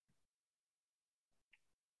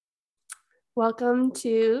Welcome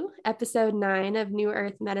to episode 9 of New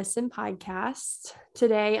Earth Medicine podcast.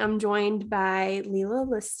 Today I'm joined by Leila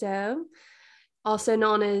Listo, also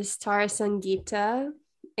known as Tara Sangita,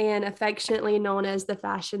 and affectionately known as the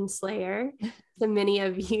Fashion Slayer to many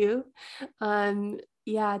of you.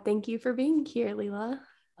 Thank you for being here, Leila.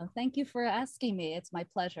 Oh, thank you for asking me. It's my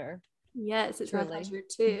pleasure. Yes, it's Truly. my pleasure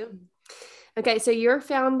too. Okay, so you're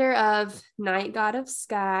founder of Night God of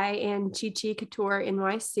Sky and Chi Chi Couture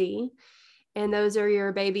NYC. And those are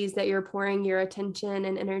your babies that you're pouring your attention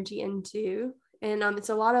and energy into. And it's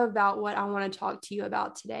a lot about what I want to talk to you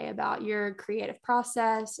about today, about your creative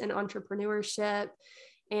process and entrepreneurship.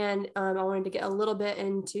 And I wanted to get a little bit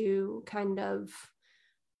into kind of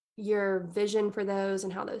your vision for those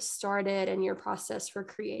and how those started and your process for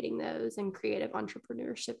creating those and creative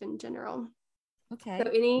entrepreneurship in general. Okay. So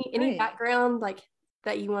any background like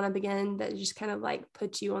that you want to begin that just kind of like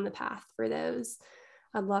puts you on the path for those?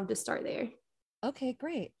 I'd love to start there. Okay,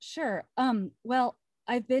 great. Sure. Well,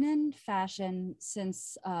 I've been in fashion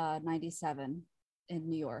since 97 in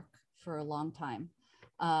New York for a long time.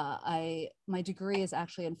 My degree is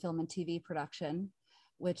actually in film and TV production,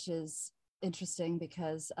 which is interesting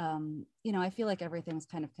because I feel like everything's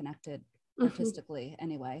kind of connected artistically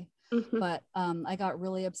anyway. But I got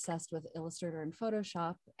really obsessed with Illustrator and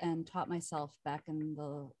Photoshop and taught myself back in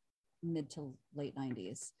the mid to late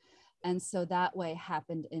 90s. And so that way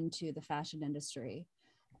happened into the fashion industry.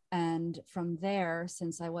 And from there,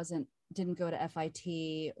 since I didn't go to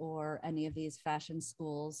FIT or any of these fashion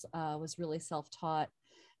schools, was really self-taught,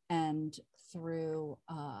 and through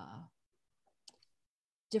I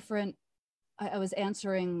was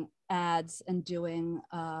answering ads and doing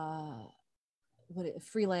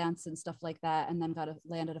freelance and stuff like that, and then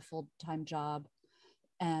landed a full-time job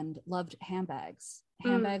and loved handbags.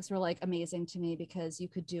 Handbags were like amazing to me because you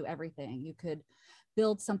could do everything. You could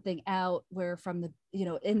build something out where from the,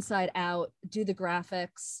 inside out, do the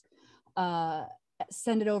graphics,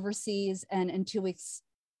 send it overseas, and in 2 weeks,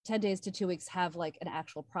 10 days to 2 weeks, have like an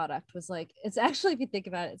actual product. Was like, it's actually, if you think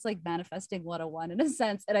about it, it's like manifesting 101 in a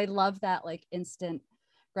sense. And I love that like instant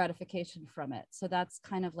gratification from it. So that's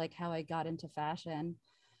kind of like how I got into fashion.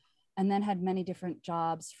 And then had many different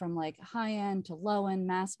jobs from like high end to low end,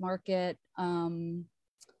 mass market,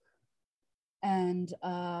 and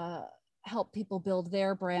help people build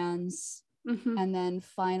their brands. And then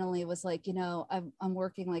finally was like, I'm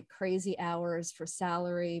working like crazy hours for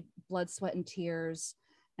salary, blood, sweat, and tears.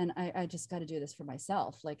 And I just got to do this for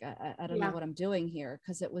myself. Like, I don't know what I'm doing here.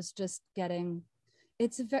 Cause it was just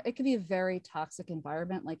it can be a very toxic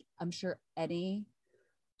environment. Like I'm sure any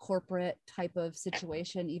corporate type of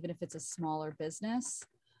situation, even if it's a smaller business.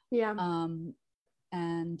 So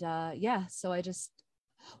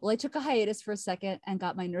I took a hiatus for a second and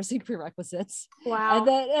got my nursing prerequisites. Wow.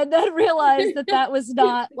 And then realized that was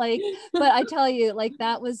not like, but I tell you, like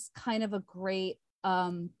that was kind of a great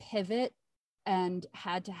pivot and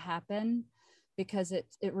had to happen because it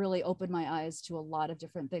really opened my eyes to a lot of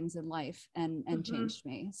different things in life and changed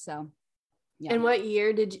me. So yeah. And what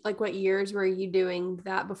years were you doing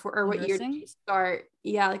that before, or what year did you start?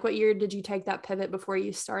 Yeah. Like what year did you take that pivot before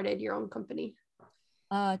you started your own company?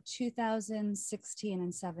 2016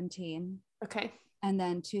 and 17. Okay. And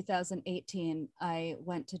then 2018, I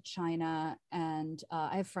went to China, and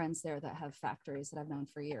I have friends there that have factories that I've known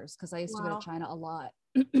for years because I used to go to China a lot,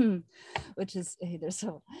 which is,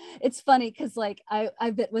 it's funny because like I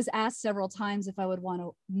was asked several times if I would want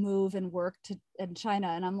to move and work in China.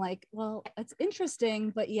 And I'm like, well, it's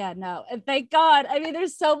interesting, but yeah, no. And thank God. I mean,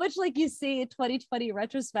 there's so much like you see in 2020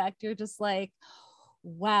 retrospect, you're just like,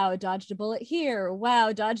 wow, dodged a bullet here.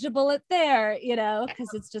 Wow, dodged a bullet there,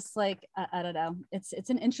 because it's just like, I don't know. It's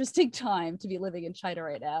an interesting time to be living in China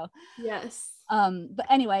right now. Yes. But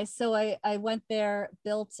anyway, so I went there,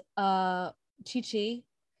 built Chi Chi,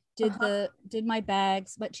 did my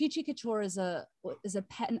bags. But Chi Chi Couture is a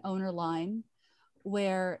pet and owner line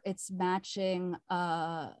where it's matching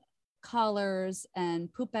collars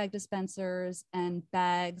and poop bag dispensers and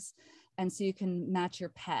bags. And so you can match your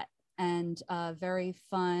pet. And very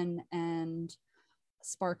fun and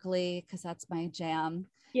sparkly because that's my jam.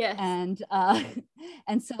 Yes. And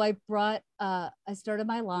so I started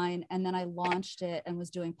my line, and then I launched it and was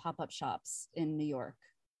doing pop-up shops in New York.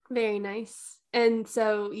 Very nice. And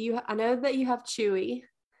so I know that you have Chewy.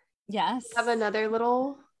 Yes. You have another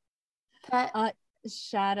little pet.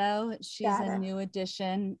 Shadow. She's a new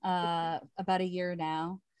addition. About a year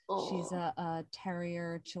now. Oh. She's a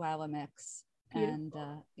terrier Chihuahua mix.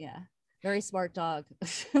 Beautiful. And very smart dog.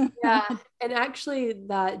 Yeah. And actually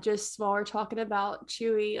that just while we're talking about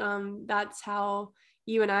Chewy, that's how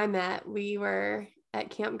you and I met. We were at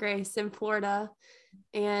Camp Grace in Florida,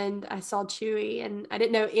 and I saw Chewy, and I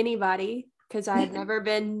didn't know anybody because I had never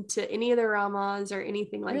been to any of the Ramas or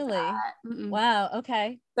anything like Really? that. Mm-mm. Wow.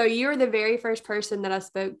 Okay. So you were the very first person that I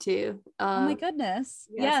spoke to. Oh my goodness.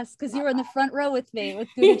 Yes. Yes, because you were in the front row with me with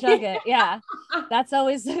Gouda Jugget. Yeah. That's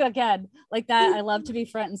always, again, like that. I love to be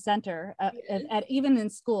front and center at even in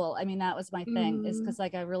school. I mean, that was my thing, is because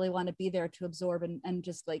like I really want to be there to absorb and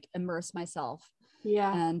just like immerse myself.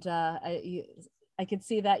 Yeah. And I could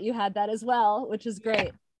see that you had that as well, which is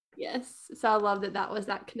great. Yes. So I love that was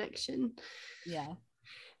that connection. Yeah.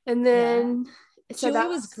 And then Chewy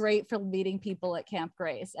was great for meeting people at Camp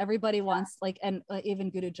Grace. Everybody wants like, and even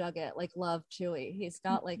Gouda Jugget like love Chewy. He's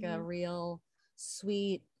got like a real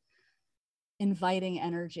sweet, inviting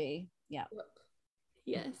energy. Yeah.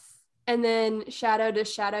 Yes. And then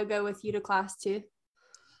does Shadow go with you to class too?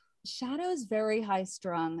 Shadow's very high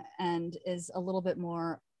strung and is a little bit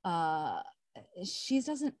more, she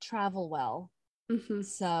doesn't travel well.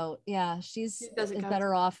 So yeah, she's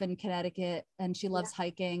better off in Connecticut, and she loves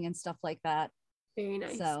hiking and stuff like that. Very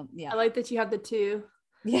nice. So yeah, I like that you have the two.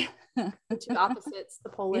 Yeah. The two opposites, the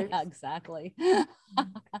polars. Yeah, exactly.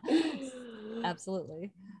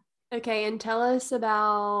 Absolutely. Okay, and tell us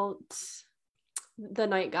about the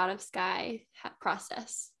Night God of Sky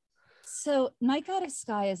process. So Night God of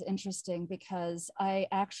Sky is interesting because I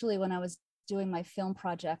actually, when I was doing my film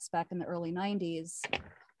projects back in the early 90s,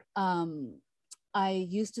 I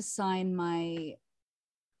used to sign my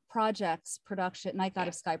projects Night God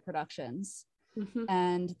of Sky Productions.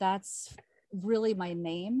 And that's really my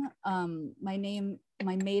name. My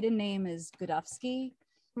maiden name is Godofsky,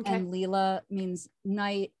 and Leila means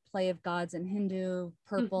night, play of gods in Hindu,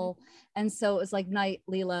 purple. And so it was like night,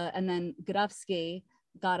 Leila, and then Godofsky,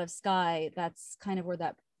 God of Sky. That's kind of where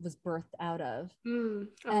that was birthed out of.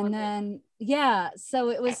 And then, so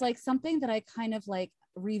it was like something that I kind of like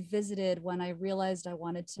revisited when I realized I've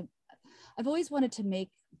always wanted to make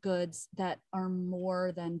goods that are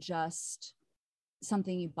more than just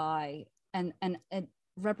something you buy, and it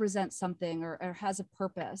represents something or has a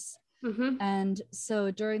purpose. And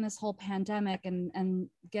so during this whole pandemic and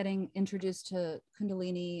getting introduced to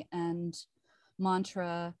Kundalini and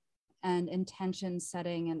mantra and intention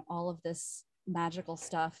setting and all of this magical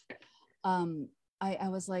stuff, I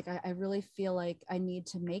was like, I really feel like I need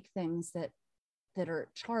to make things that are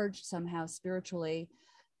charged somehow spiritually,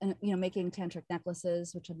 and making tantric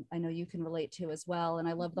necklaces, which I know you can relate to as well. And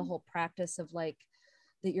I love the whole practice of like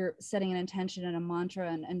that you're setting an intention and a mantra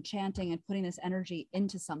and chanting and putting this energy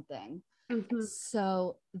into something.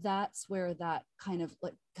 So that's where that kind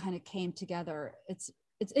of came together. It's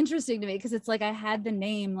interesting to me because it's like I had the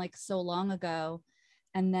name like so long ago,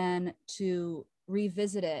 and then to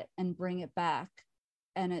revisit it and bring it back,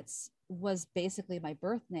 and was basically my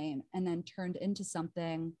birth name and then turned into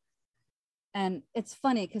something. And it's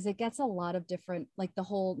funny because it gets a lot of different, like the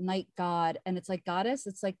whole night god, and it's like goddess.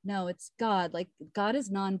 It's like, no, it's God. Like God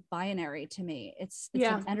is non-binary to me. It's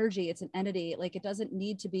an energy. It's an entity. Like it doesn't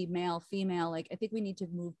need to be male, female. Like I think we need to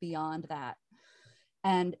move beyond that.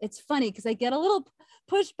 And it's funny because I get a little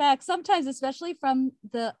pushback sometimes, especially from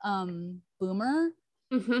the boomer.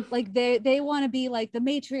 Like they want to be like the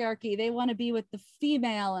matriarchy. They want to be with the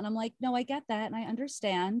female. And I'm like, no, I get that. And I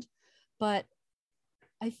understand, but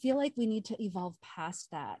I feel like we need to evolve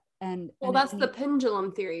past that. And that's the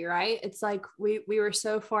pendulum theory, right? It's like we were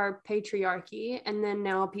so far patriarchy, and then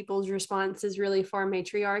now people's response is really far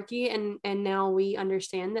matriarchy, and now we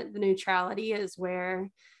understand that the neutrality is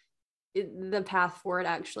where the path forward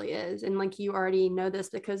actually is. And like you already know this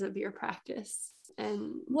because of your practice.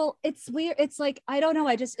 And well, it's weird. It's like, I don't know.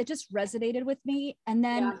 It just resonated with me. And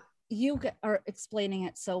then you are explaining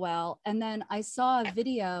it so well. And then I saw a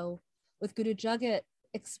video with Gouda Jugget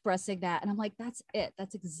expressing that, and I'm like, that's it.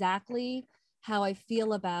 That's exactly how I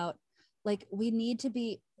feel about, like, we need to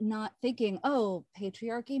be not thinking, oh,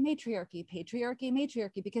 patriarchy, matriarchy, patriarchy,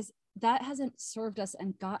 matriarchy, because that hasn't served us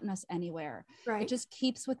and gotten us anywhere. It just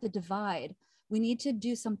keeps with the divide. We need to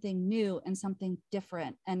do something new and something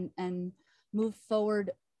different, and move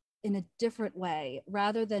forward in a different way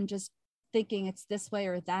rather than just thinking it's this way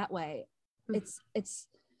or that way.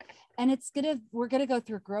 We're gonna go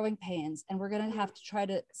through growing pains, and we're gonna have to try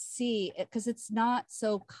to see it, because it's not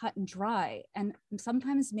so cut and dry. And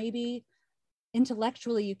sometimes maybe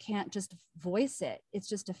intellectually you can't just voice it. It's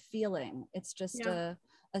just a feeling. It's just an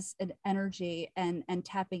energy, and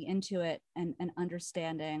tapping into it and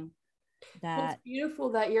understanding that. Well, it's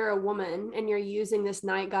beautiful that you're a woman and you're using this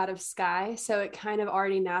night god of sky, so it kind of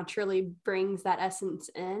already naturally brings that essence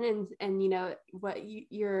in, and you know what,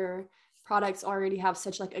 your products already have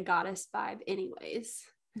such like a goddess vibe anyways.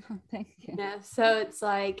 Oh, thank you. Yeah, so it's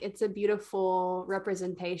like it's a beautiful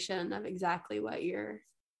representation of exactly what you're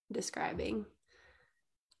describing.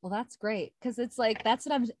 Well, that's great, because it's like that's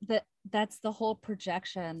what that's the whole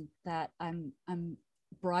projection that I'm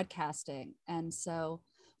broadcasting. And so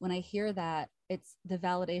when I hear that, it's the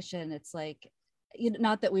validation. It's like,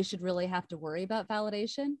 not that we should really have to worry about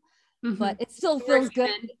validation, but it still feels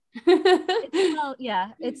good. It's still, yeah,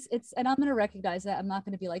 it's and I'm going to recognize that. I'm not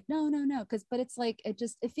going to be like no, because but it's like it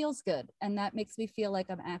feels good, and that makes me feel like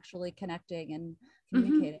I'm actually connecting and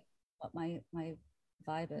communicating what my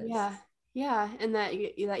vibe is. Yeah, and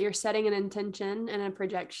that you're setting an intention and a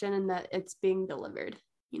projection, and that it's being delivered.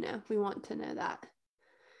 We want to know that.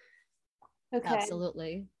 Okay.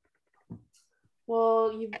 Absolutely.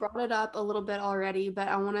 Well, you've brought it up a little bit already, but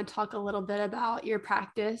I want to talk a little bit about your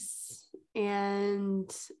practice and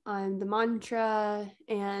the mantra,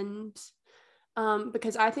 and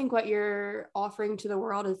because I think what you're offering to the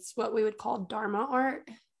world is what we would call Dharma art.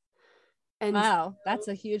 And wow, that's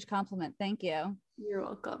a huge compliment. Thank you. You're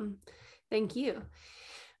welcome. Thank you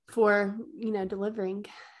for, delivering.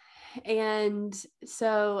 And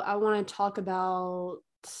so I want to talk about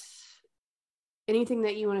anything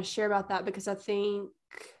that you want to share about that, because I think,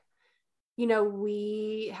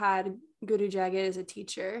 we had Guru Jagat as a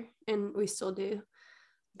teacher, and we still do.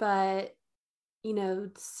 But,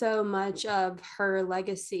 so much of her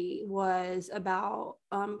legacy was about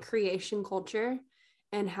creation culture,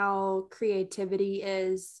 and how creativity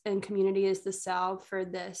is and community is the salve for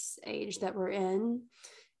this age that we're in.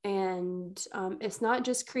 And it's not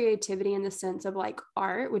just creativity in the sense of like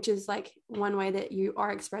art, which is like one way that you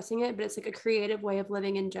are expressing it, but it's like a creative way of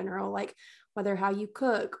living in general, like whether how you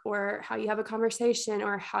cook or how you have a conversation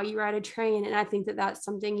or how you ride a train. And I think that that's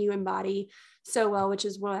something you embody so well, which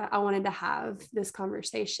is what I wanted to have this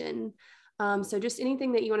conversation. So just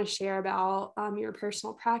anything that you want to share about your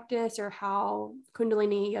personal practice, or how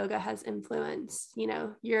Kundalini yoga has influenced,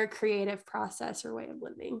 your creative process or way of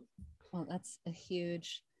living. Well, that's a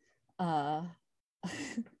huge, I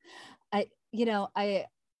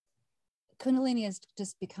Kundalini has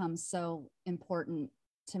just become so important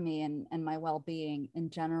to me and my well-being in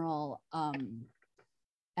general.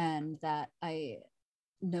 And that I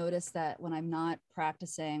notice that when I'm not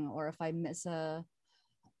practicing, or if I miss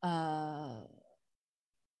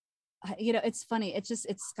it's funny.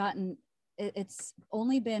 It's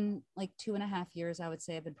only been like 2.5 years, I would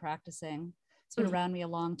say, I've been practicing. It's been around me a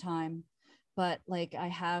long time, but like I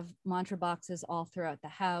have mantra boxes all throughout the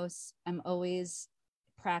house. I'm always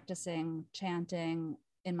practicing chanting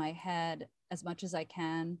in my head as much as I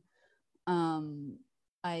can.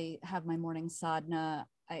 I have my morning sadhana.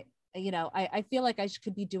 I feel like I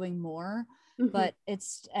could be doing more, but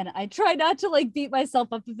and I try not to like beat myself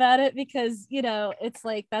up about it, because, it's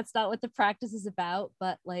like, that's not what the practice is about.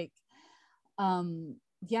 But like,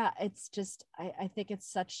 it's just, I think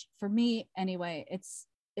it's such, for me anyway,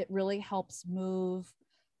 it really helps move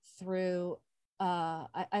through.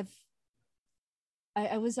 I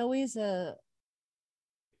was always an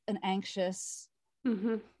anxious,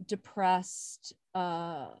 depressed,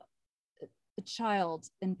 a child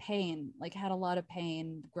in pain, like had a lot of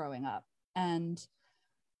pain growing up. And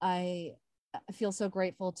I feel so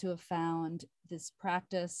grateful to have found this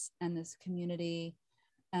practice and this community,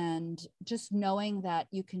 and just knowing that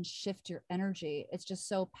you can shift your energy. It's just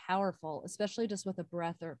so powerful, especially just with a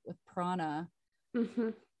breath or with prana.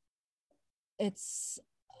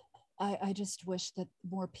 I just wish that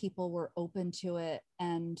more people were open to it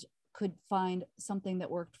and could find something that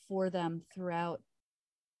worked for them throughout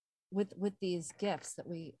with these gifts that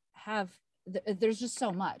we have. There's just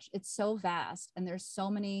so much. It's so vast, and there's so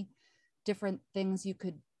many different things you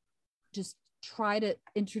could just try to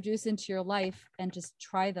introduce into your life and just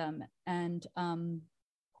try them. And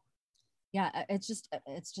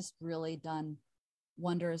it's just really done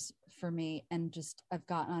wonders for me. And just I've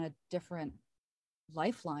gotten on a different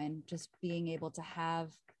lifeline, just being able to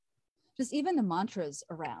have just even the mantras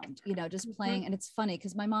around, just playing. And it's funny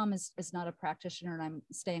because my mom is not a practitioner, and I'm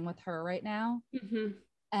staying with her right now.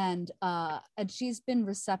 And she's been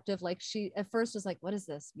receptive. Like, she at first was like, what is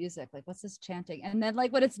this music? Like, what's this chanting? And then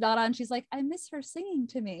like when it's not on, she's like, I miss her singing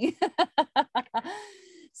to me.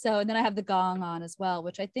 So, and then I have the gong on as well,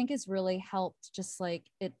 which I think has really helped. Just like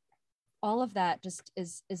it, all of that just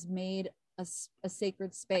is made a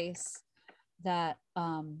sacred space that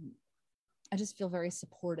I just feel very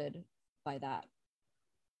supported by that.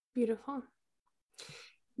 Beautiful.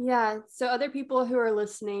 Yeah. So other people who are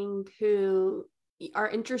listening who are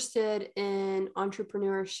interested in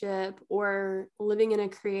entrepreneurship or living in a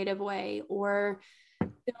creative way, or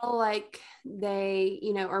feel like they,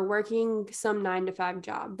 are working some 9 to 5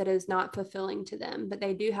 job that is not fulfilling to them, but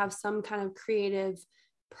they do have some kind of creative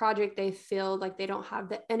project they feel like they don't have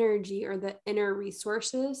the energy or the inner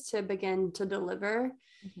resources to begin to deliver.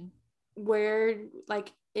 Mm-hmm. Where,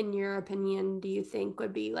 like, in your opinion, do you think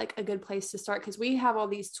would be like a good place to start? Because we have all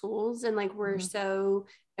these tools and like we're Mm-hmm. so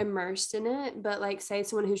immersed in it, but like say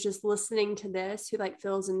someone who's just listening to this who like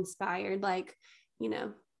feels inspired, like,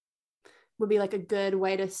 would be like a good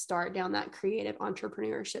way to start down that creative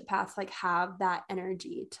entrepreneurship path, like have that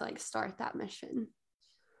energy to like start that mission.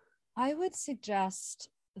 I would suggest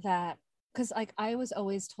that, because like I was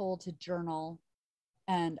always told to journal,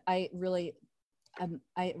 and I really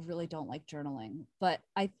don't like journaling, but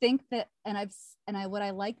I think that, what I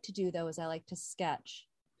like to do though is I like to sketch,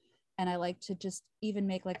 and I like to just even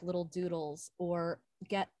make like little doodles or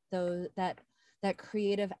get that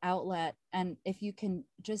creative outlet. And if you can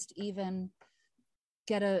just even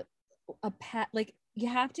get a pad, like you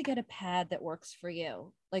have to get a pad that works for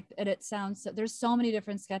you. Like, and it sounds, there's so many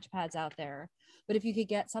different sketch pads out there, but if you could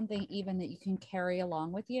get something even that you can carry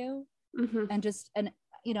along with you, Mm-hmm. and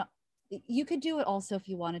you know, you could do it also if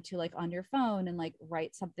you wanted to, like on your phone, and like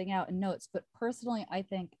write something out in notes. But personally, I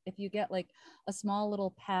think if you get like a small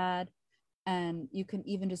little pad, and you can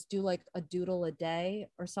even just do like a doodle a day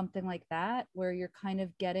or something like that, where you're kind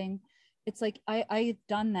of getting, it's like I've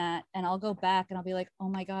done that, and I'll go back and I'll be like, oh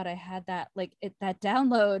my God, I had that, like that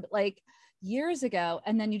download like years ago.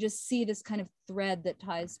 And then you just see this kind of thread that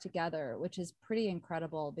ties together, which is pretty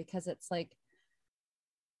incredible, because it's like,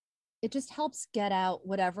 it just helps get out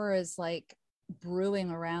whatever is like brewing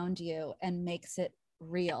around you and makes it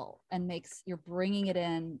real, and makes, you're bringing it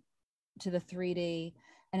in to the 3D,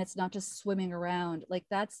 and it's not just swimming around. Like,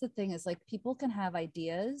 that's the thing, is like people can have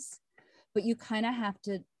ideas, but you kind of have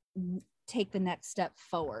to take the next step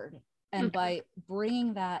forward. And Mm-hmm. by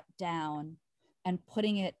bringing that down and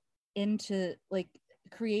putting it into, like,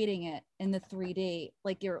 creating it in the 3D,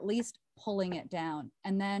 like you're at least pulling it down.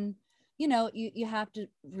 And then, you have to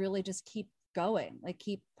really just keep going, like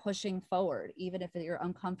keep pushing forward, even if you're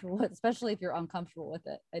uncomfortable, especially if you're uncomfortable with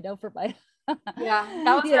it. I know for my, Yeah,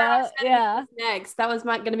 that was what I was saying yeah. was next. That was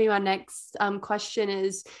going to be my next question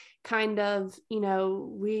is kind of,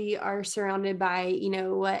 we are surrounded by,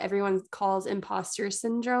 what everyone calls imposter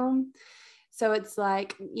syndrome. So it's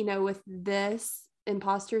like, with this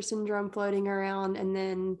imposter syndrome floating around, and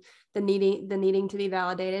then the needing to be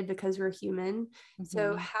validated because we're human.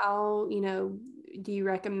 So Mm-hmm. how, do you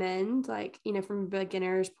recommend, like, from a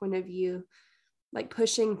beginner's point of view, like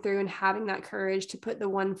pushing through and having that courage to put the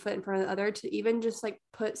one foot in front of the other, to even just like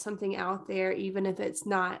put something out there, even if it's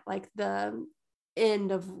not like the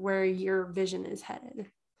end of where your vision is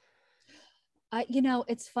headed?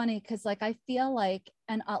 It's funny because like I feel like,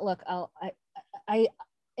 and look, I,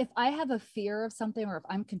 if I have a fear of something, or if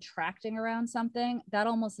I'm contracting around something, that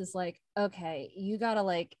almost is like, okay, you gotta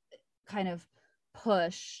like kind of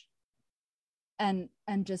push and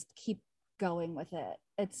just keep going with it.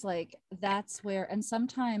 It's like, that's where, and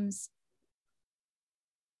sometimes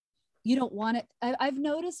you don't want it. I've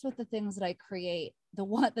noticed with the things that I create,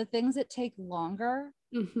 the things that take longer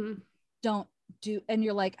Mm-hmm. don't do, and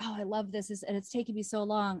you're like, oh, I love this, and it's taking me so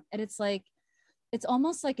long, and it's like, it's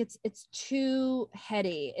almost like it's too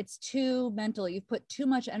heady, it's too mental, you've put too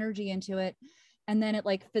much energy into it, and then it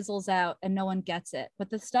like fizzles out and no one gets it. But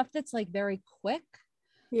the stuff that's like very quick,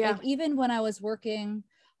 Yeah. like even when I was working,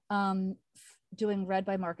 doing Red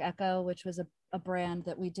by Mark Echo, which was a brand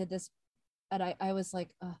that we did this, and I was like,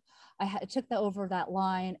 I took the over that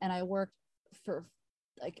line, and I worked for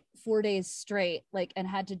like 4 days straight, like, and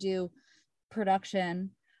had to do production,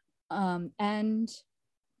 and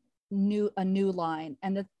a new line.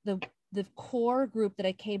 And the core group that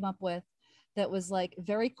I came up with, that was like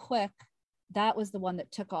very quick, that was the one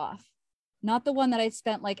that took off, not the one that I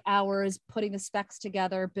spent like hours putting the specs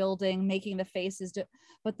together, building, making the faces,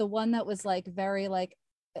 but the one that was like very like,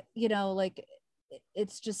 like,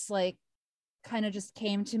 it's just like kind of just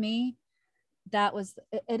came to me. That was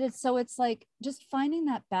it. Is so it's like just finding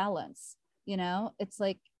that balance, it's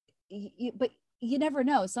like, but you never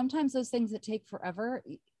know, sometimes those things that take forever,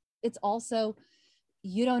 it's also,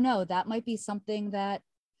 you don't know, that might be something that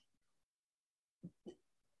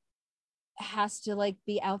has to like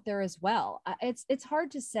be out there as well. It's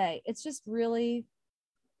hard to say. It's just really,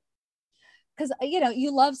 because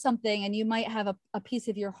you love something, and you might have a piece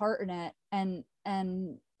of your heart in it, and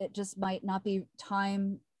it just might not be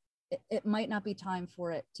time. It might not be time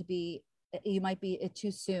for it to be. You might be it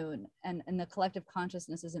too soon, and the collective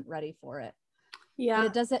consciousness isn't ready for it. But Yeah.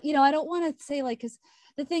 it doesn't, I don't want to say like, because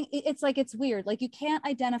the thing, it's like, it's weird, like you can't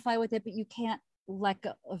identify with it, but you can't let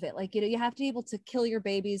go of it. Like, you have to be able to kill your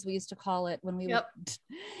babies. We used to call it when we would,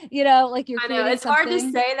 Yep. like you're I know creating it's hard to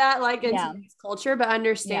something. say that like in Yeah. today's culture, but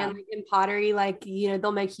understand Yeah. like in pottery, like,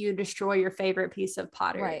 they'll make you destroy your favorite piece of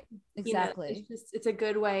pottery. Right. Exactly. It's a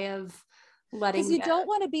good way of letting Because you go. don't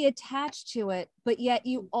want to be attached to it, but yet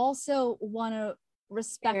you also want to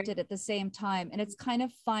respect it at the same time. And it's kind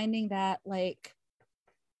of finding that like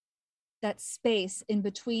that space in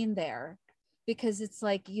between there, because it's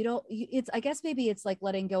like it's, I guess maybe it's like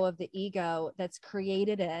letting go of the ego that's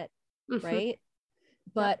created it, right?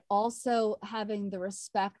 But Yep. also having the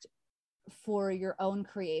respect for your own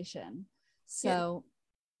creation. So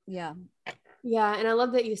yeah. Yeah, and I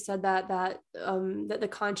love that you said that the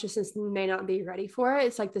consciousness may not be ready for it.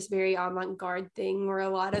 It's like this very avant-garde thing where a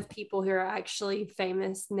lot of people who are actually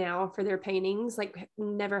famous now for their paintings like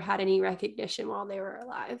never had any recognition while they were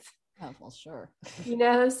alive. Oh, well, sure.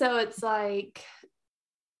 So it's like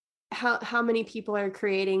how many people are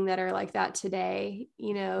creating that are like that today,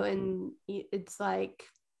 and it's like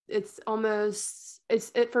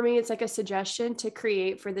for me it's like a suggestion to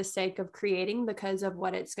create for the sake of creating because of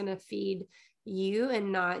what it's going to feed you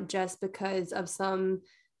and not just because of some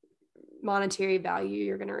monetary value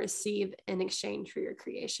you're going to receive in exchange for your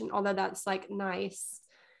creation, although that's like nice.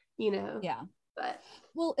 Yeah. But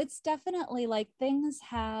Well, it's definitely like things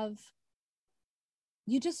have,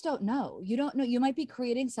 you just don't know. You don't know. You might be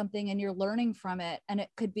creating something and you're learning from it, and it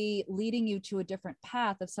could be leading you to a different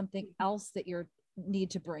path of something else that you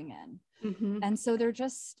need to bring in. And so they're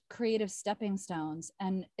just creative stepping stones,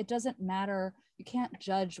 and it doesn't matter. You can't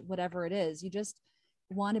judge whatever it is. You just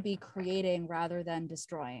want to be creating rather than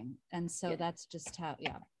destroying. And so that's just how,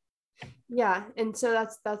 yeah, and so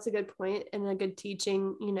that's a good point and a good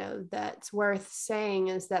teaching, that's worth saying,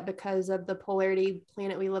 is that because of the polarity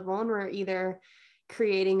planet we live on, we're either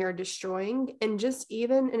creating or destroying. And just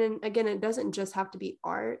even, and again, it doesn't just have to be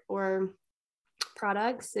art or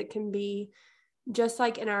products. It can be just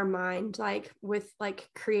like in our mind, like with like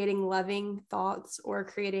creating loving thoughts or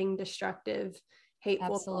creating destructive,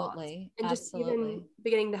 hateful thoughts, and just even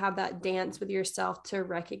beginning to have that dance with yourself to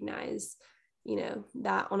recognize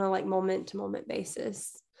that on a like moment to moment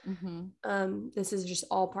basis. This is just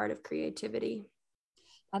all part of creativity.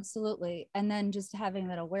 Absolutely. And then just having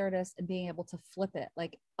that awareness and being able to flip it,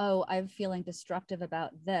 like, oh, I'm feeling destructive about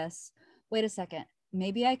this. Wait a second.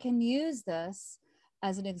 Maybe I can use this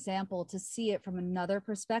as an example to see it from another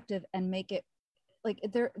perspective and make it like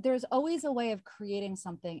there's always a way of creating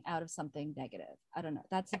something out of something negative. I don't know.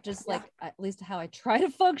 That's just like at least how I try to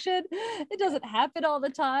function. It doesn't happen all the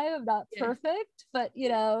time. I'm not perfect, but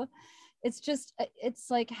it's just,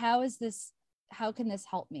 it's like, how can this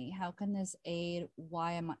help me? How can this aid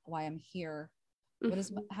why I'm here?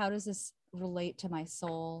 How does this relate to my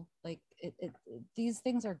soul? Like these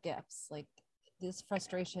things are gifts. Like this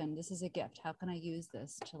frustration, this is a gift. How can I use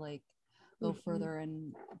this to like go further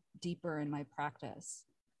and deeper in my practice?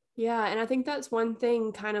 Yeah. And I think that's one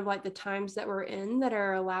thing kind of like the times that we're in that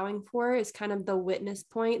are allowing for is kind of the witness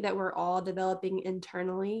point that we're all developing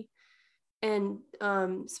internally. And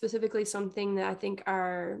specifically something that I think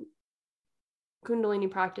our Kundalini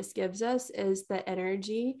practice gives us is the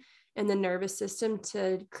energy and the nervous system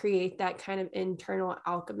to create that kind of internal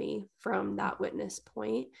alchemy from that witness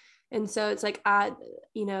point. And so it's like, I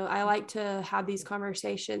like to have these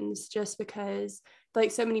conversations just because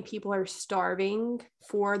like so many people are starving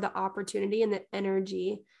for the opportunity and the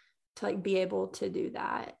energy to like be able to do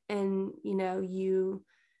that. And, you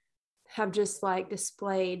have just like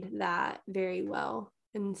displayed that very well.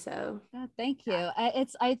 And so thank you.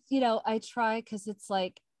 I try, because it's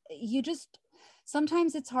like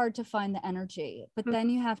sometimes it's hard to find the energy, but then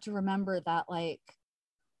you have to remember that like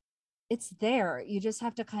it's there. You just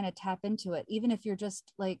have to kind of tap into it, even if you're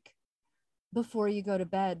just like before you go to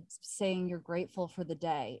bed saying you're grateful for the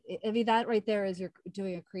day. I mean, that right there is you're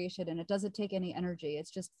doing a creation, and it doesn't take any energy.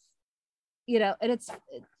 It's just and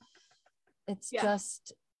it's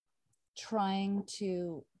just trying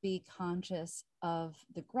to be conscious of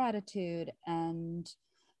the gratitude, and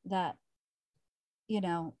that it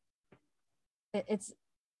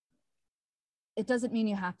doesn't mean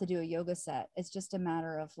you have to do a yoga set. It's just a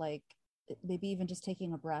matter of like maybe even just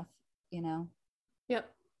taking a breath. Yep.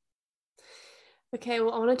 Okay,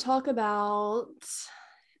 well, I want to talk about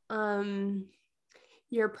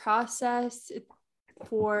your process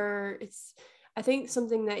for it's I think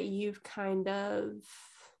something that you've kind of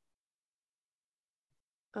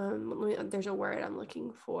there's a word I'm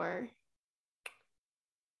looking for.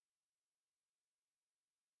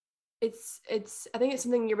 it's I think it's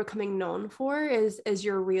something you're becoming known for is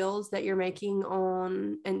your reels that you're making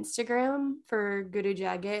on Instagram for Guru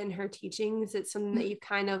Jagat and her teachings. It's something that you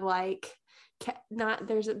kind of like not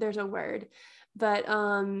there's a word, but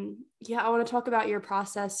yeah, I want to talk about your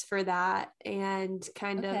process for that and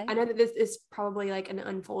kind of, Okay. I know that this is probably like an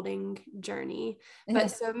unfolding journey, but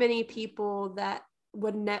so many people that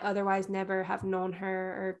would otherwise never have known her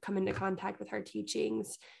or come into contact with her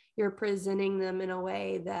teachings, you're presenting them in a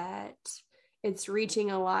way that it's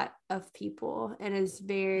reaching a lot of people and is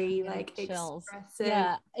very like chills. expressive.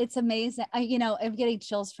 Yeah, it's amazing. I'm getting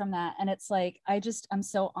chills from that. And it's like, I'm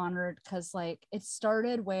so honored because like it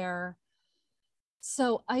started where,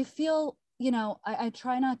 so I feel, I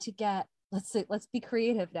try not to get, let's be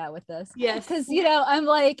creative now with this. Yes. Because, I'm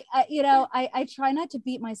like, I try not to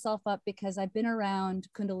beat myself up because I've been around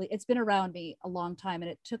Kundalini. It's been around me a long time.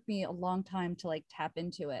 And it took me a long time to like tap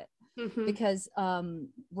into it. Mm-hmm. Because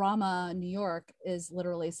Rama, New York is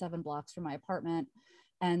literally 7 blocks from my apartment.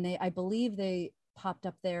 And I believe they popped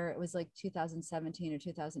up there. It was like 2017 or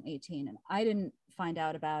 2018. And I didn't find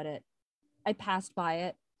out about it. I passed by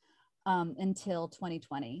it until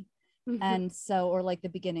 2020. Mm-hmm. And so, or like the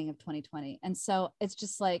beginning of 2020. And so it's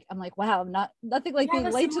just like, I'm like, wow, nothing like being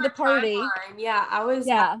late to the party. Timeline. Yeah. I was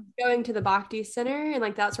going to the Bhakti Center and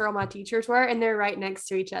like, that's where all my teachers were. And they're right next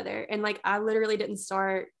to each other. And like, I literally didn't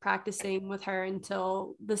start practicing with her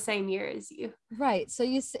until the same year as you. Right. So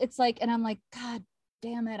it's like, and I'm like, God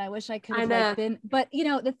damn it. I wish I could have like been, but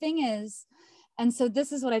the thing is, and so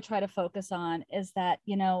this is what I try to focus on is that,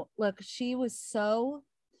 look, she was so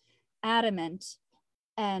adamant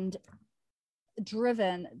and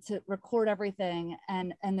driven to record everything,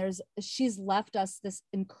 and she's left us this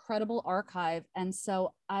incredible archive. And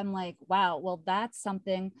so I'm like, wow, well, that's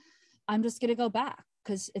something I'm just gonna go back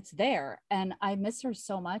because it's there, and I miss her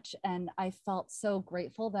so much. And I felt so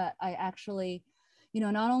grateful that I actually,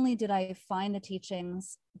 not only did I find the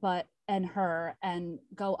teachings and her and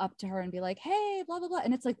go up to her and be like, hey, blah blah blah.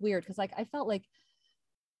 And it's like weird because like I felt like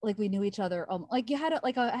we knew each other. Like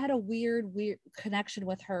I had a weird connection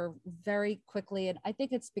with her very quickly. And I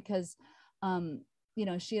think it's because,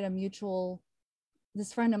 she had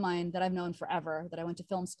this friend of mine that I've known forever that I went to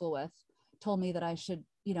film school with told me that I should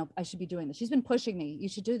be doing this. She's been pushing me. You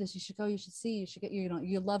should do this. You should go, you should see, you should get,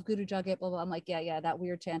 you love Guru Jagat, blah, blah. I'm like, yeah, that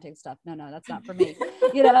weird chanting stuff. No, that's not for me.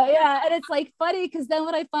 Yeah. And it's like funny because then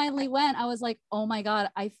when I finally went, I was like, oh my God,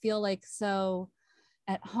 I feel like so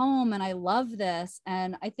at home and I love this.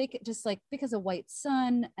 And I think it just like because of White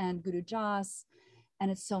Sun and Guru Jas, and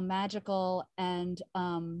it's so magical. And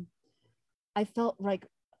I felt like,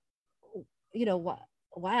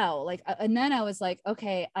 wow, like, and then I was like,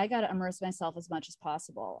 okay, I got to immerse myself as much as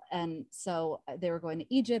possible. And so they were going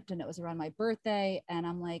to Egypt and it was around my birthday. And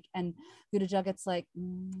I'm like, and Guru Jagat's like,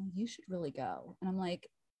 you should really go. And I'm like,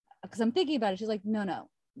 because I'm thinking about it. She's like, no,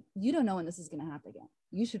 you don't know when this is going to happen again.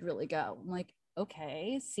 You should really go. I'm like,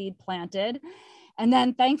 okay, seed planted. And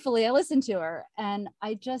then thankfully I listened to her, and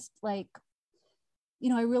I just like,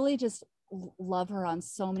 I really just love her on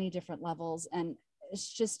so many different levels. And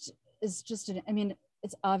it's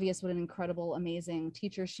obvious what an incredible, amazing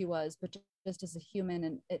teacher she was, but just as a human.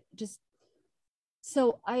 And it just,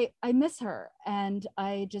 so I miss her, and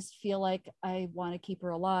I just feel like I want to keep her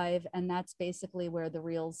alive. And that's basically where the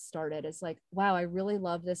reels started. It's like, wow, I really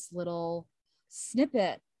love this little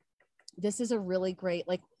snippet. This is a really great,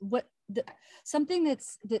 like something that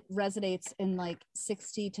resonates in like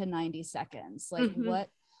 60 to 90 seconds. Like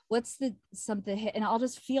what's something hit, and I'll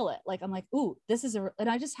just feel it. Like, I'm like, ooh, this is and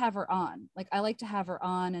I just have her on. Like, I like to have her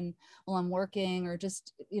on, and while I'm working or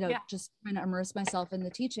just, just trying to immerse myself in the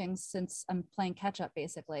teachings since I'm playing catch up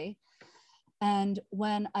basically. And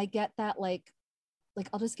when I get that, like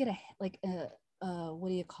I'll just get what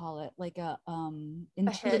do you call it? Like a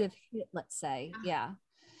intuitive hit, let's say. Yeah.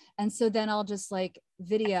 And so then I'll just like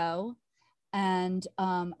video, and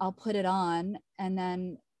I'll put it on.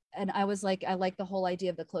 And I was like, I like the whole idea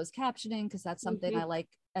of the closed captioning because that's something I like,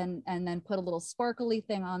 and then put a little sparkly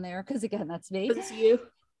thing on there because again, that's me. That's you.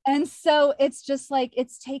 And so it's just like,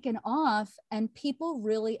 it's taken off, and people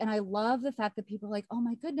really, and I love the fact that people are like, oh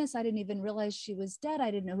my goodness, I didn't even realize she was dead. I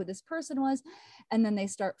didn't know who this person was. And then they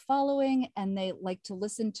start following, and they like to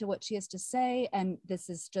listen to what she has to say. And this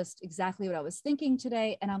is just exactly what I was thinking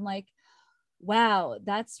today. And I'm like, wow,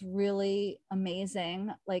 that's really amazing.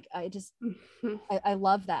 Like, I just, I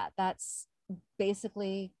love that. That's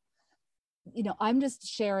basically, I'm just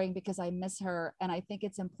sharing because I miss her. And I think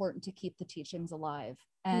it's important to keep the teachings alive,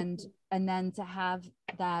 and then to have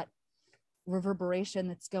that reverberation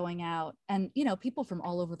that's going out, and, people from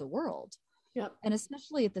all over the world, Yep. And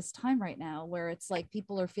especially at this time right now where it's like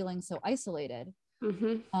people are feeling so isolated.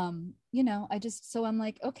 You know, so I'm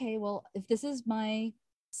like, okay, well, if this is my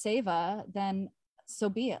seva, then so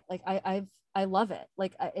be it. Like I love it.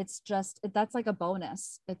 Like it's just, that's like a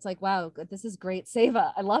bonus. It's like, wow, good. This is great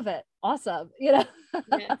seva. I love it. Awesome. You know?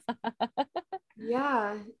 Yes.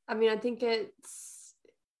 Yeah. I mean, I think it's,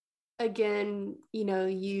 again, you know,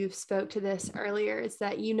 you spoke to this earlier, is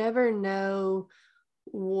that you never know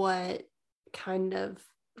what kind of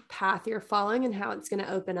path you're following and how it's going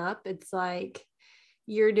to open up. It's like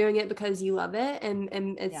you're doing it because you love it, and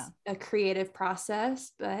it's a creative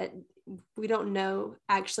process, but we don't know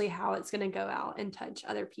actually how it's going to go out and touch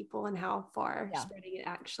other people and how far spreading it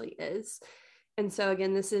actually is. And so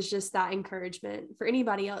again, this is just that encouragement for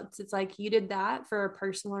anybody else. It's like you did that for a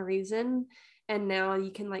personal reason, and now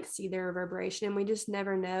you can like see the reverberation, and we just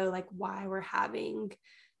never know like why we're having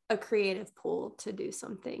a creative pull to do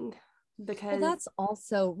something. Because that's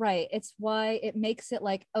also right. It's why it makes it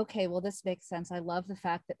like, okay, well, this makes sense. I love the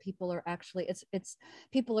fact that people are actually, it's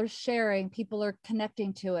people are sharing, people are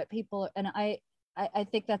connecting to it, and I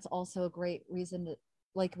think that's also a great reason to,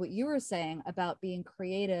 like what you were saying about being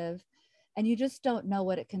creative, and you just don't know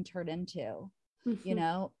what it can turn into, you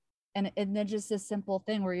know? And then just this simple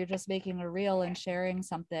thing where you're just making a reel and sharing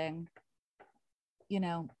something, you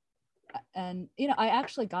know. And, you know, I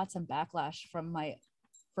actually got some backlash from my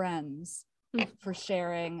friends for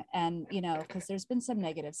sharing, and, you know, because there's been some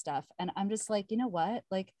negative stuff. And I'm just like, you know what?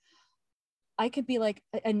 Like, I could be like,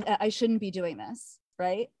 and I shouldn't be doing this.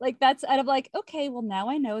 Right. Like that's, and I'm like, okay, well, now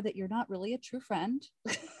I know that you're not really a true friend.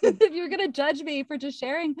 If you're going to judge me for just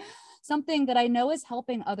sharing something that I know is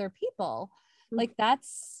helping other people, like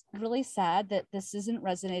that's really sad that this isn't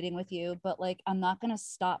resonating with you, but like, I'm not going to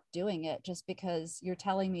stop doing it just because you're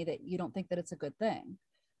telling me that you don't think that it's a good thing.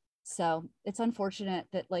 So it's unfortunate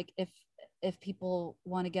that like, if people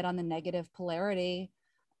want to get on the negative polarity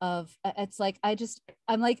of, it's like,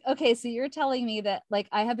 I'm like, okay, so you're telling me that like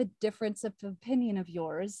I have a difference of opinion of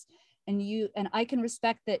yours, and I can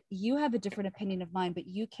respect that you have a different opinion of mine, but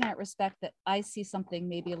you can't respect that I see something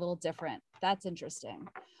maybe a little different. That's interesting.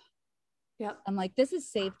 Yep. I'm like, this has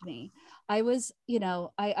saved me. I was, you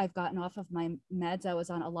know, I've gotten off of my meds. I was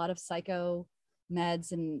on a lot of psycho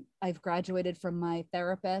meds, and I've graduated from my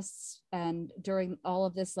therapists. And during all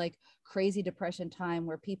of this like crazy depression time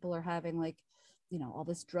where people are having like, you know, all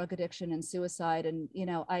this drug addiction and suicide, and, you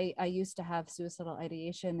know, I used to have suicidal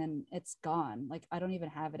ideation, and it's gone. Like I don't even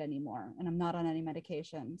have it anymore, and I'm not on any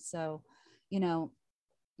medication. So, you know,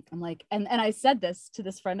 I'm like, and I said this to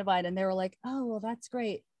this friend of mine, and they were like, oh, well, that's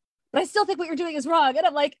great, but I still think what you're doing is wrong. And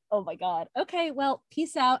I'm like, oh my God. Okay, well,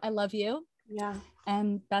 peace out. I love you. Yeah.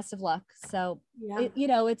 And best of luck. So, yeah. you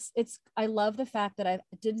know, I love the fact that I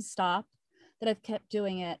didn't stop, that I've kept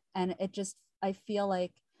doing it. And it just, I feel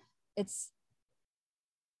like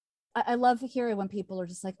I love hearing when people are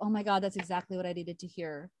just like, oh my God, that's exactly what I needed to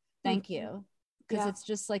hear. Thank you. Because it's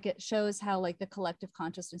just like, it shows how like the collective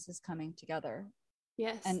consciousness is coming together.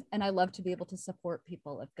 Yes. And I love to be able to support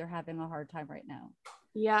people if they're having a hard time right now.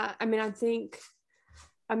 Yeah. I mean,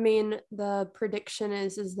 the prediction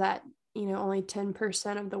is that, you know, only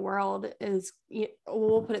 10% of the world is,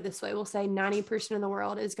 we'll put it this way, we'll say 90% of the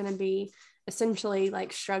world is going to be essentially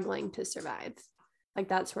like struggling to survive. Like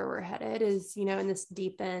that's where we're headed, is, you know, in this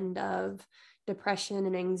deep end of depression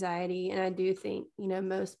and anxiety. And I do think, you know,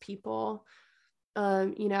 most people,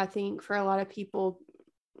 you know, I think for a lot of people,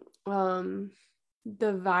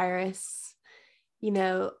 the virus, you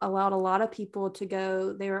know, allowed a lot of people to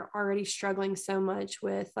go, they were already struggling so much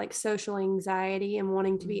with like social anxiety and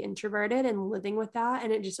wanting to be introverted and living with that.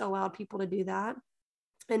 And it just allowed people to do that.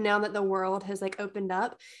 And now that the world has like opened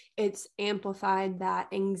up, it's amplified that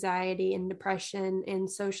anxiety and depression and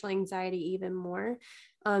social anxiety even more.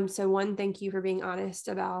 So one, thank you for being honest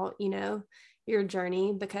about, you know, your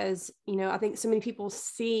journey, because, you know, I think so many people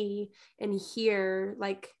see and hear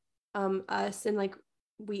like us, and like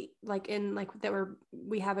we like in like that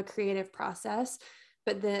we have a creative process,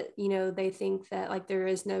 but that, you know, they think that like there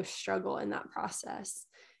is no struggle in that process.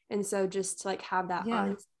 And so just to like have that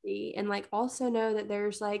honesty, and like also know that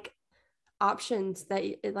there's like options, that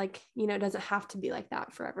it like, you know, it doesn't have to be like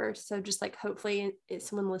that forever. So just like hopefully it's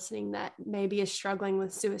someone listening that maybe is struggling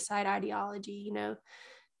with suicide ideology, you know,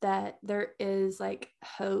 that there is like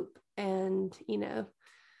hope, and, you know,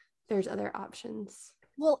 there's other options.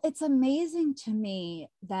 Well, it's amazing to me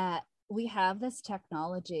that we have this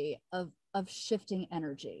technology of shifting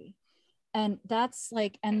energy. And that's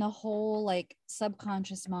like, and the whole like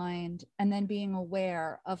subconscious mind, and then being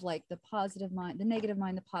aware of like the positive mind, the negative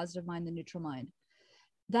mind, the positive mind, the neutral mind.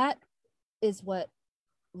 That is what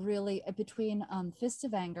really between fists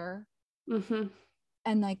of anger Mm-hmm.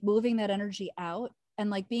 and like moving that energy out and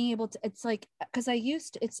like being able to, it's like, because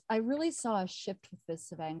I really saw a shift with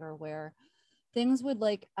fists of anger where things would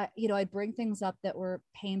like, I'd bring things up that were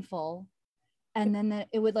painful, and then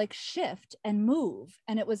it would like shift and move.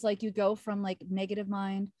 And it was like, you go from like negative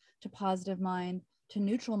mind to positive mind to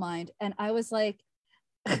neutral mind. And I was like,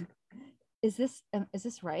 is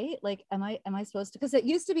this right? Like, am I supposed to? Because it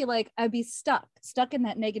used to be like, I'd be stuck in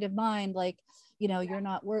that negative mind. Like, you're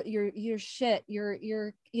not you're shit.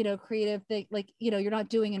 You're, creative thing. Like, you're not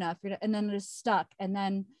doing enough. And then there's stuck. And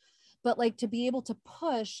then, but like to be able to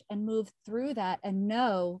push and move through that and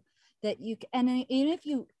know that you, and even if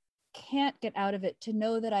you can't get out of it, to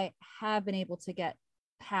know that I have been able to get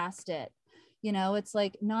past it. It's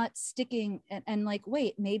like not sticking and like,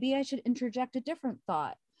 wait, maybe I should interject a different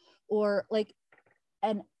thought, or like,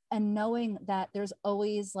 and knowing that there's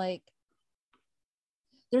always like,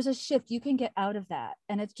 there's a shift, you can get out of that.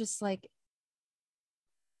 And it's just like,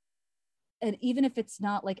 and even if it's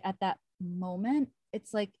not like at that moment,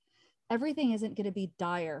 it's like everything isn't going to be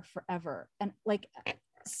dire forever. And like,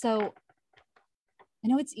 so I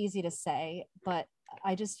know it's easy to say, but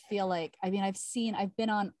I just feel like, I mean, I've been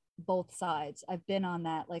on both sides. I've been on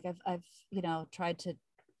that. Like I've, tried to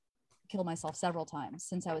kill myself several times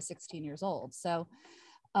since I was 16 years old. So,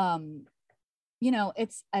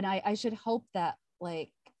 it's, and I should hope that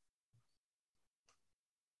like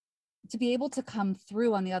to be able to come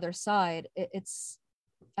through on the other side,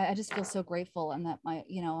 I just feel so grateful, and that my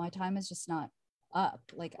time is just not up.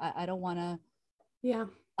 Like I don't want to, Yeah.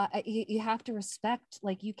 You have to respect,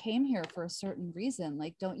 like, you came here for a certain reason.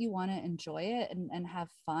 Like, don't you want to enjoy it and have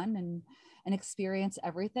fun and experience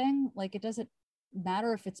everything? Like, it doesn't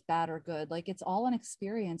matter if it's bad or good. Like, it's all an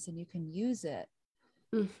experience and you can use it.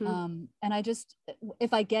 Mm-hmm. And I just,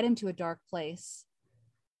 if I get into a dark place,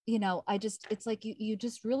 it's like you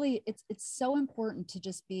just really, it's so important to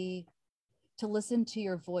just to listen to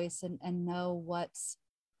your voice and know what's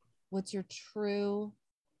your true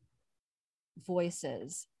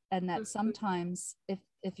voices. And that sometimes if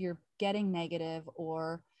you're getting negative,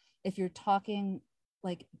 or if you're talking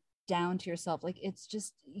like down to yourself, like, it's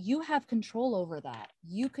just, you have control over that.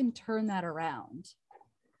 You can turn that around.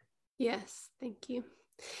 Yes. Thank you.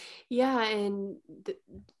 Yeah. And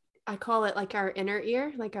I call it like our inner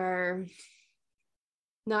ear, like our,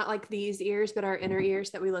 not like these ears, but our inner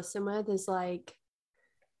ears that we listen with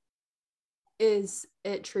is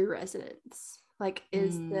it true resonance? Like,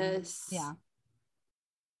 is this, Yeah.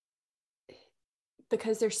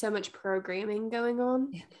 because there's so much programming going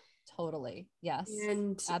on? Yeah, totally. Yes,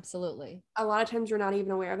 And absolutely. a lot of times we're not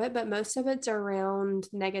even aware of it, but most of it's around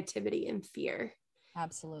negativity and fear.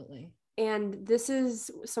 Absolutely. And this is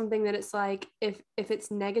something that it's like, if it's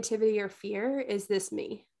negativity or fear, is this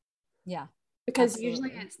me? Yeah, Because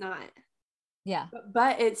usually absolutely. it's not. Yeah.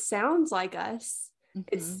 But it sounds like us.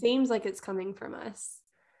 It Mm-hmm. seems like it's coming from us.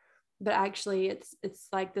 But actually it's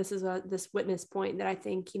like, this is this witness point that I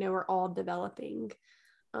think, we're all developing.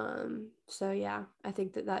 So yeah, I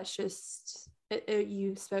think that's just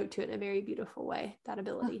you spoke to it in a very beautiful way, that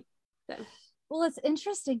ability. So Well, it's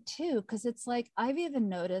interesting too, because it's like, I've even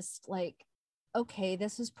noticed, like, okay,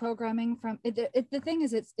 this is programming from the thing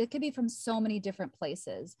is, it could be from so many different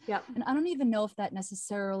places. yeah. And I don't even know if that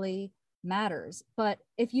necessarily matters. But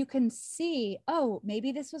if you can see, oh,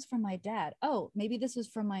 maybe this was from my dad. Oh, maybe this was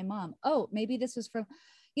from my mom. Oh, maybe this was from,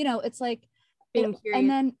 it's like, Being and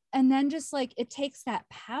curious. then just like, it takes that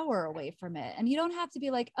power away from it. And you don't have to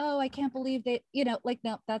be like, oh, I can't believe they, like,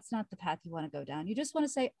 no, that's not the path you want to go down. You just want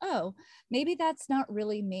to say, oh, maybe that's not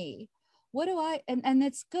really me. What do I, and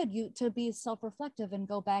it's good you to be self-reflective and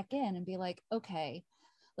go back in and be like, okay,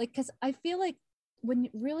 like, because I feel like when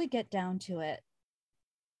you really get down to it,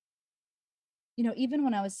 even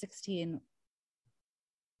when I was 16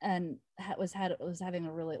 and was having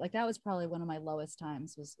a really, like, that was probably one of my lowest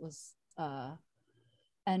times, was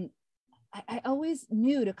and I always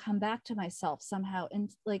knew to come back to myself somehow, and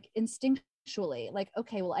like instinctually, like,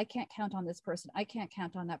 okay, well, I can't count on this person, I can't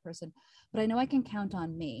count on that person, but I know I can count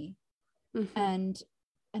on me. Mm-hmm. And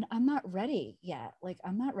I'm not ready yet. Like,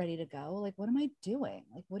 I'm not ready to go. Like, what am I doing?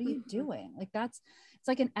 Like, what are you Mm-hmm. doing? Like, it's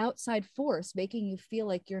like an outside force making you feel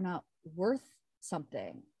like you're not worth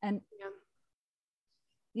something. And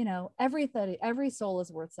Yeah. every soul is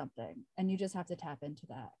worth something, and you just have to tap into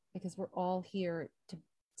that, because we're all here to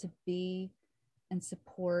be and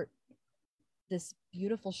support this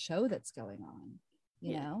beautiful show that's going on,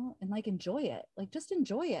 Yeah. and like, enjoy it, like, just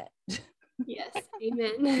enjoy it. Yes,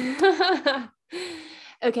 amen.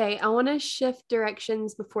 Okay, I want to shift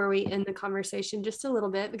directions before we end the conversation just a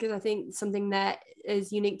little bit, because I think something that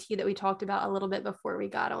is unique to you that we talked about a little bit before we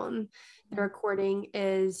got on the recording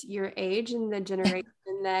is your age and the generation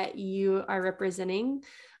that you are representing.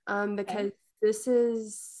 Because this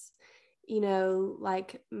is,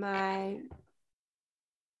 like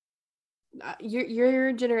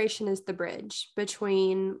your generation is the bridge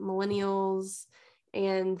between millennials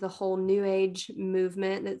and the whole new age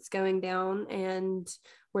movement that's going down and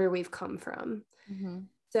where we've come from. Mm-hmm.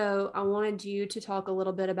 So I wanted you to talk a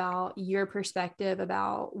little bit about your perspective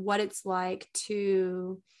about what it's like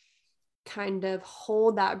to kind of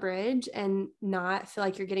hold that bridge and not feel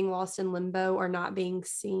like you're getting lost in limbo or not being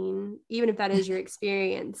seen, even if that is your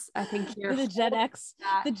experience. I think you're the Gen X,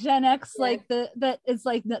 that. the Gen X, Yeah. like that is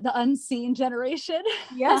like the unseen generation.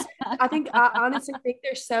 Yes, I honestly think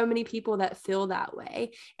there's so many people that feel that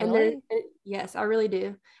way. And Really? yes, I really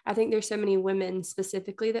do. I think there's so many women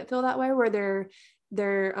specifically that feel that way, where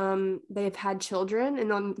they've had children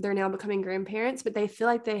and they're now becoming grandparents, but they feel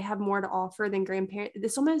like they have more to offer than grandparents.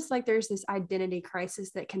 It's almost like there's this identity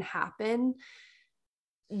crisis that can happen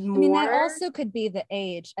more. I mean, that also could be the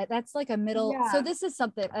age. That's like a middle. Yeah. So this is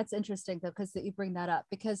something that's interesting though, because that you bring that up,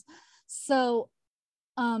 because so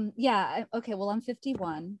yeah, okay, well, I'm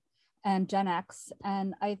 51 and Gen X,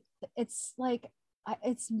 and it's like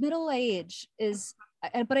it's middle age is,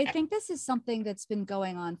 but I think this is something that's been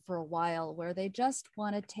going on for a while, where they just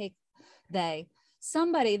want to take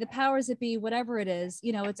somebody, the powers that be, whatever it is,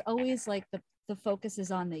 it's always like the focus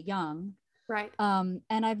is on the young. Right. And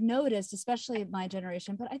I've noticed, especially my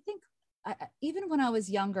generation, but I think even when I was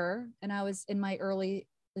younger and I was in my early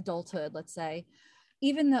adulthood, let's say,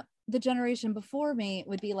 even the generation before me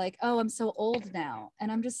would be like, oh, I'm so old now.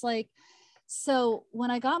 And I'm just like, so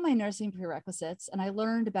when I got my nursing prerequisites and I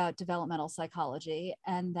learned about developmental psychology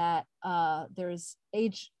and that there's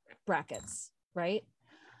age brackets, right?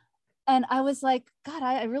 And I was like, God,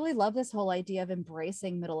 I really love this whole idea of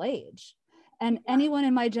embracing middle age. And anyone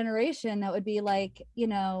in my generation that would be like,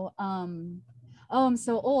 oh, I'm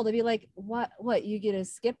so old. I'd be like, what, you get to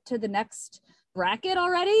skip to the next bracket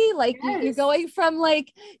already? Like Yes. you're going from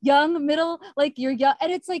like young, middle, like you're young. And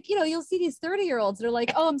it's like, you'll see these 30-year-olds. They're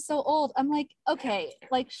like, oh, I'm so old. I'm like, okay,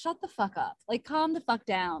 like shut the fuck up. Like calm the fuck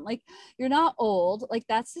down. Like you're not old. Like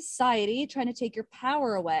that's society trying to take your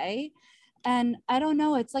power away. And I don't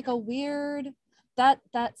know, it's like a weird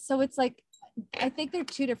so it's like, I think they're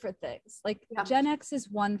two different things. Like Gen X is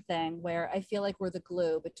one thing where I feel like we're the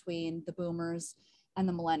glue between the boomers and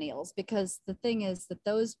the millennials, because the thing is that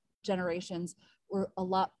those generations were a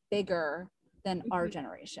lot bigger than our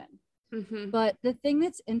generation. Mm-hmm. But the thing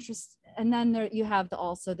that's interesting, and then there you have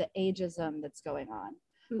also the ageism that's going on,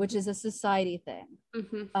 which is a society thing.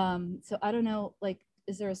 So I don't know, like,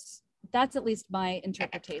 that's at least my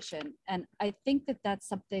interpretation. And I think that that's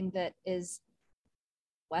something that is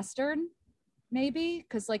Western, maybe,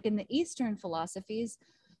 because like in the Eastern philosophies,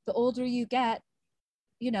 the older you get,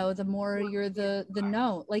 the more you're the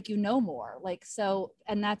know, like, more, like, so,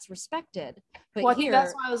 and that's respected. But well, I think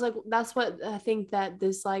that's why I was like, that's what I think that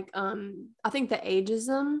this, like, I think the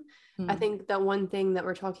ageism, I think that one thing that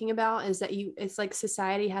we're talking about is that it's like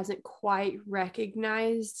society hasn't quite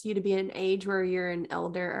recognized you to be an age where you're an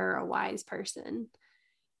elder or a wise person.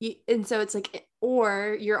 And so it's like,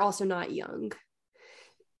 or you're also not young.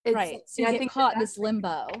 Right. So you get caught in this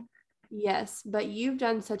limbo. Yes. But you've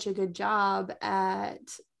done such a good job at,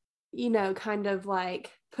 kind of like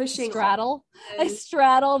pushing I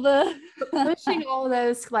straddle the pushing all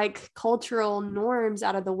those like cultural norms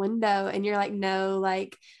out of the window. And you're like, no,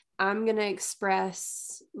 like I'm going to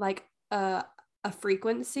express like a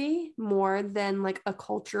frequency more than like a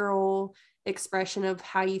cultural expression of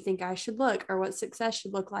how you think I should look or what success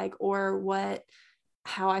should look like or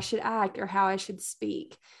how I should act or how I should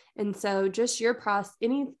speak. And so just your process,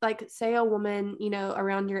 like say a woman,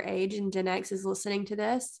 around your age and Gen X is listening to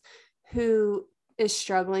this, who is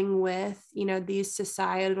struggling with, these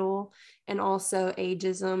societal and also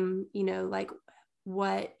ageism, like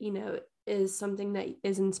what, is something that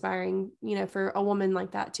is inspiring, for a woman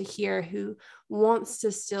like that to hear, who wants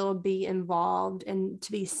to still be involved and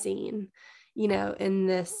to be seen, in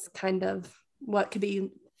this kind of what could be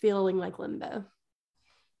feeling like limbo.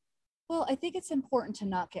 Well, I think it's important to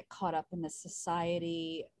not get caught up in the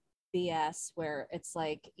society BS where it's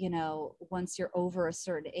like, once you're over a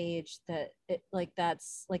certain age that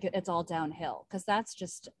that's like, it's all downhill. Cause that's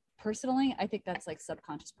just, personally, I think that's like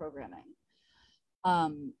subconscious programming.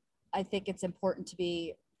 I think it's important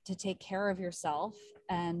to take care of yourself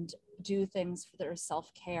and do things that are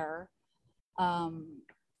self-care.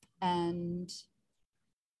 and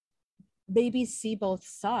maybe see both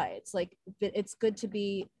sides. Like it's good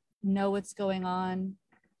to know what's going on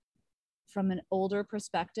from an older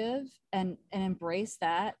perspective and embrace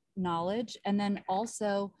that knowledge, and then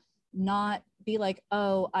also not be like,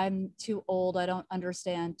 oh, I'm too old, I don't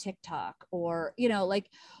understand TikTok, or like,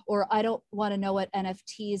 or I don't want to know what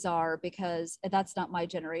NFTs are because that's not my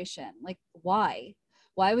generation. Like, why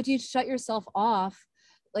would you shut yourself off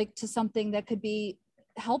like to something that could be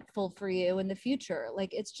helpful for you in the future?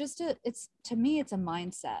 Like, it's just it's to me, it's a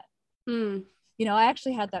mindset. I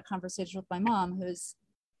actually had that conversation with my mom, who's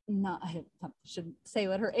not, I shouldn't say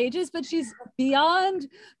what her age is, but she's beyond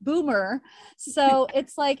boomer. So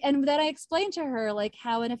it's like, and then I explained to her like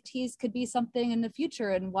how NFTs could be something in the future,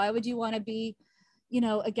 and why would you want to be,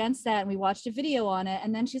 against that? And we watched a video on it,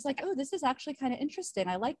 and then she's like, oh, this is actually kind of interesting.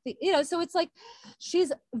 I like the, so it's like,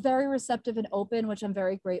 she's very receptive and open, which I'm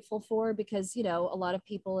very grateful for, because, a lot of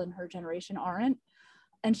people in her generation aren't.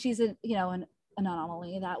 And she's an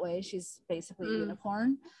anomaly that way. She's basically a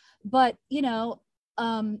unicorn. But,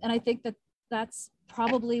 and I think that that's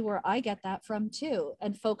probably where I get that from too,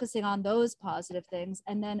 and focusing on those positive things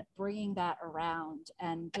and then bringing that around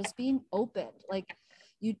and just being open. Like,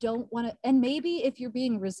 you don't want to, and maybe if you're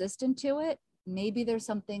being resistant to it, maybe there's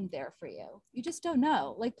something there for you. You just don't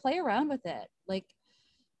know. Like, play around with it. Like,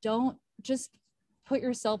 don't just put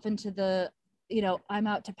yourself into the, I'm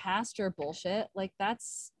out to pasture bullshit. Like,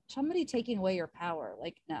 that's somebody taking away your power.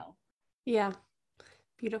 Like, no. Yeah.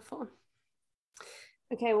 Beautiful.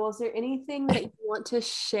 Okay, well, is there anything that you want to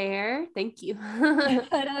share? Thank you. No,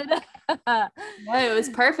 it was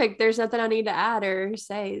perfect. There's nothing I need to add or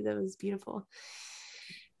say. That was beautiful.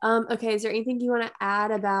 Okay, is there anything you want to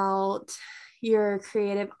add about your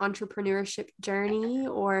creative entrepreneurship journey,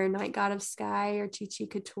 or Night God of Sky, or Chi Chi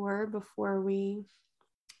Couture, before we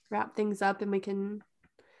wrap things up and we can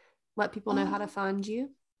let people know how to find you?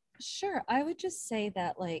 Sure. I would just say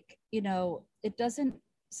that, like, it doesn't,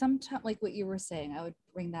 sometimes, like what you were saying, I would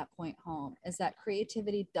bring that point home, is that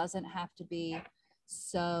creativity doesn't have to be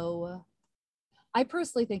so, I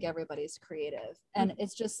personally think everybody's creative, and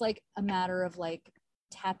it's just like a matter of like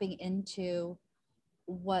tapping into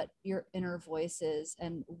what your inner voice is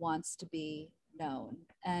and wants to be known.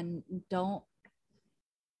 And don't,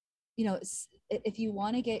 if you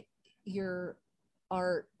want to get your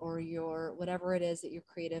art or your whatever it is that you're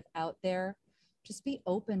creative out there, just be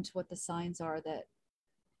open to what the signs are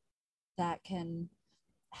that can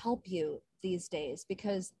help you these days,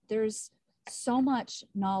 because there's so much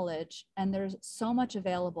knowledge and there's so much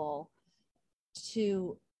available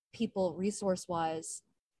to people resource wise,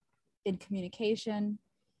 in communication,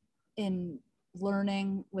 in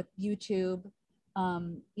learning with YouTube.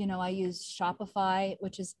 I use Shopify,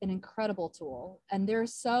 which is an incredible tool, and you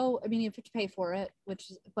have to pay for it,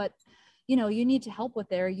 but you need to help with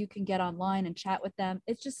there. You can get online and chat with them.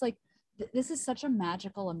 It's just like, this is such a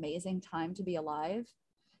magical, amazing time to be alive.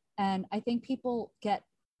 And I think people get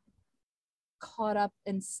caught up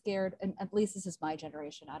and scared, and at least this is my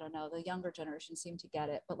generation. I don't know, the younger generation seem to get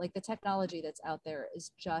it, but like, the technology that's out there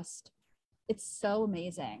is just, it's so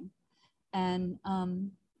amazing. And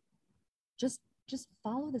just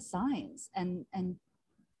follow the signs and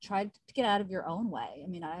try to get out of your own way. I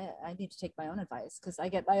mean, I need to take my own advice because I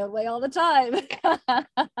get my own way all the time.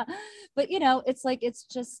 But it's like, it's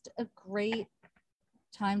just a great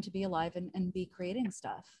time to be alive and be creating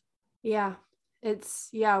stuff. Yeah.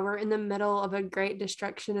 We're in the middle of a great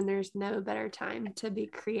destruction, and there's no better time to be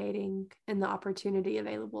creating, and the opportunity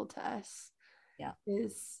available to us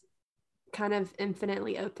is kind of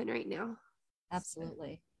infinitely open right now.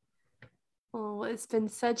 Absolutely. Well, it's been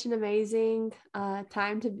such an amazing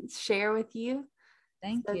time to share with you.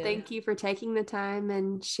 Thank you. Thank you for taking the time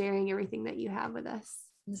and sharing everything that you have with us.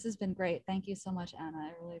 This has been great. Thank you so much, Anna.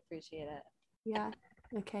 I really appreciate it. Yeah.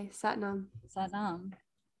 Okay. Sat Nam. Sat Nam.